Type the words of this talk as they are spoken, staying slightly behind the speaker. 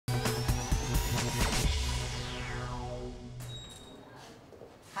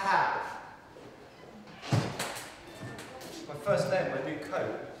first day of my new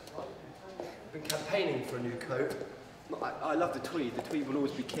coat. I've been campaigning for a new coat. I love the tweed. The tweed will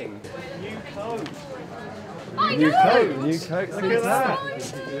always be king. New coat. I New know. coat. New coat. Look at that.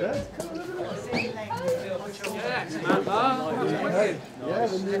 Yeah,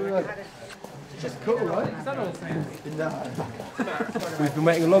 the new one. It's cool, right? Is that all thing? We've been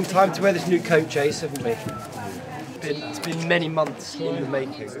waiting a long time to wear this new coat, Jace, haven't we? It's been many months in the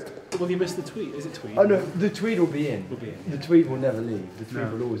making. Well, you missed the tweed. Is it tweed? Oh no, the tweed will be in. The tweed will never leave. The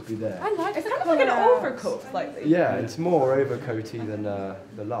tweed will always be there. I like It's kind of like an overcoat, slightly. Yeah, it's more overcoaty than the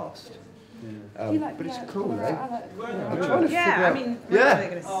last. But it's cool, right? I'm trying to figure Yeah, I out. mean, we're Yeah. really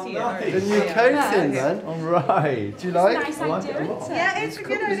going to see it. The new coat thing, man. All right. Do you like? nice idea. Yeah, it's a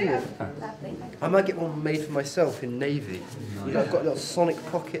good idea. I might get one made for myself in navy. You know, I've got a little sonic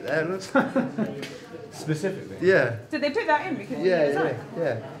pocket there, look. Specifically. Yeah. Did they put that in because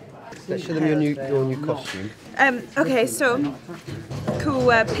Yeah. Let's show them your new costume. Okay, so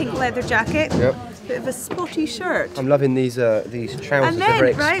cool pink leather jacket. Yep. Bit of a spotty shirt. I'm loving these trousers. And They're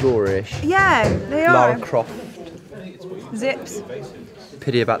very then, right? explorish. Yeah, they Lara are. Croft. Zips.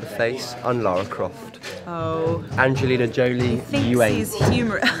 Pity about the face. Un-Lara Croft. Oh. Angelina Jolie. Thinks You ain't. he's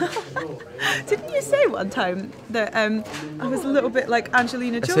humorous. Didn't you say one time that I was a little bit like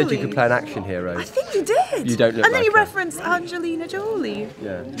Angelina I Jolie? said you could play an action hero. I think you did. You don't look And then like you her. referenced Angelina Jolie.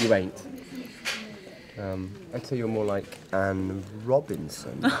 Yeah, you ain't. I'd say you're more like Anne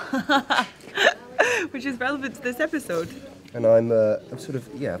Robinson. Which is relevant to this episode. And I'm sort of,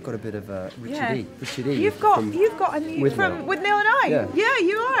 I've got a bit of Richard Yeah. E. Richard E. You've got a new Withnail. from Withnail and I. Yeah.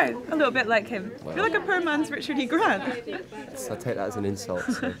 You are a little bit like him. You're like a poor man's Richard E. Grant. So I take that as an insult.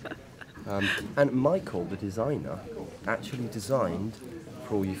 So. And Michael, the designer, actually designed,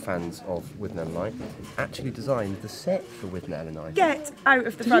 for all you fans of Withnail and I, actually designed the set for Withnail and I. Get out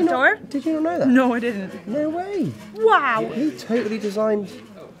of the front door. Did you not know that? No, I didn't. No way. Wow. He totally designed.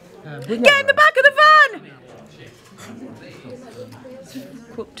 Get in the back of the van.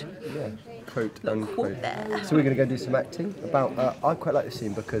 Quote. Yeah, quote unquote. there. So we're going to go do some acting about. I quite like this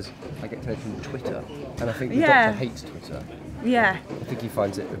scene because I get to know from Twitter, and I think the Yeah. Doctor hates Twitter. Yeah. I think he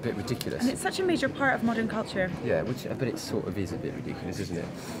finds it a bit ridiculous. And it's such a major part of modern culture. Yeah, but it sort of is a bit ridiculous, isn't it?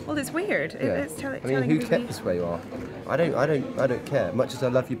 Well, it's weird. Yeah. It's I mean, telling who everybody- cares where you are? I don't care. Much as I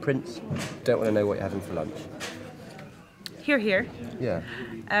love you, Prince, don't want to know what you're having for lunch. Here, here. Yeah.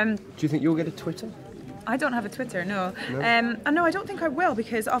 Um, Do you think you'll get a Twitter? I don't have a Twitter, no. And no, I don't think I will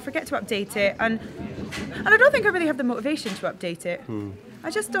because I'll forget to update it, and I don't think I really have the motivation to update it. I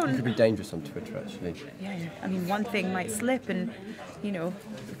just It could don't. be dangerous on Twitter, actually. Yeah, I mean, one thing might slip, and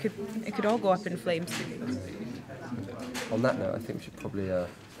it could all go up in flames. On that note, I think we should probably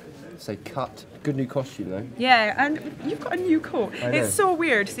say cut. Good new costume, though. Yeah, and you've got a new coat. I know. It's so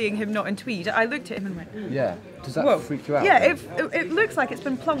weird seeing him not in tweed. I looked at him and went, Yeah. Does that whoa. freak you out? Yeah, then? it looks like it's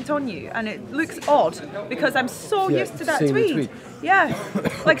been plunked on you, and it looks odd because I'm so Yeah, used to that seeing the tweed. tweed. Yeah,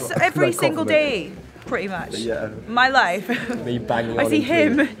 like so every No single compliment. day, pretty much. Yeah. My life. Me banging I on see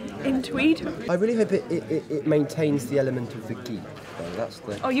in tweed. him in tweed. I really hope it maintains the element of the geek. Though. That's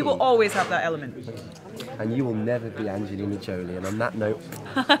the. Oh, you will key. always have that element. And you will never be Angelina Jolie. And on that note.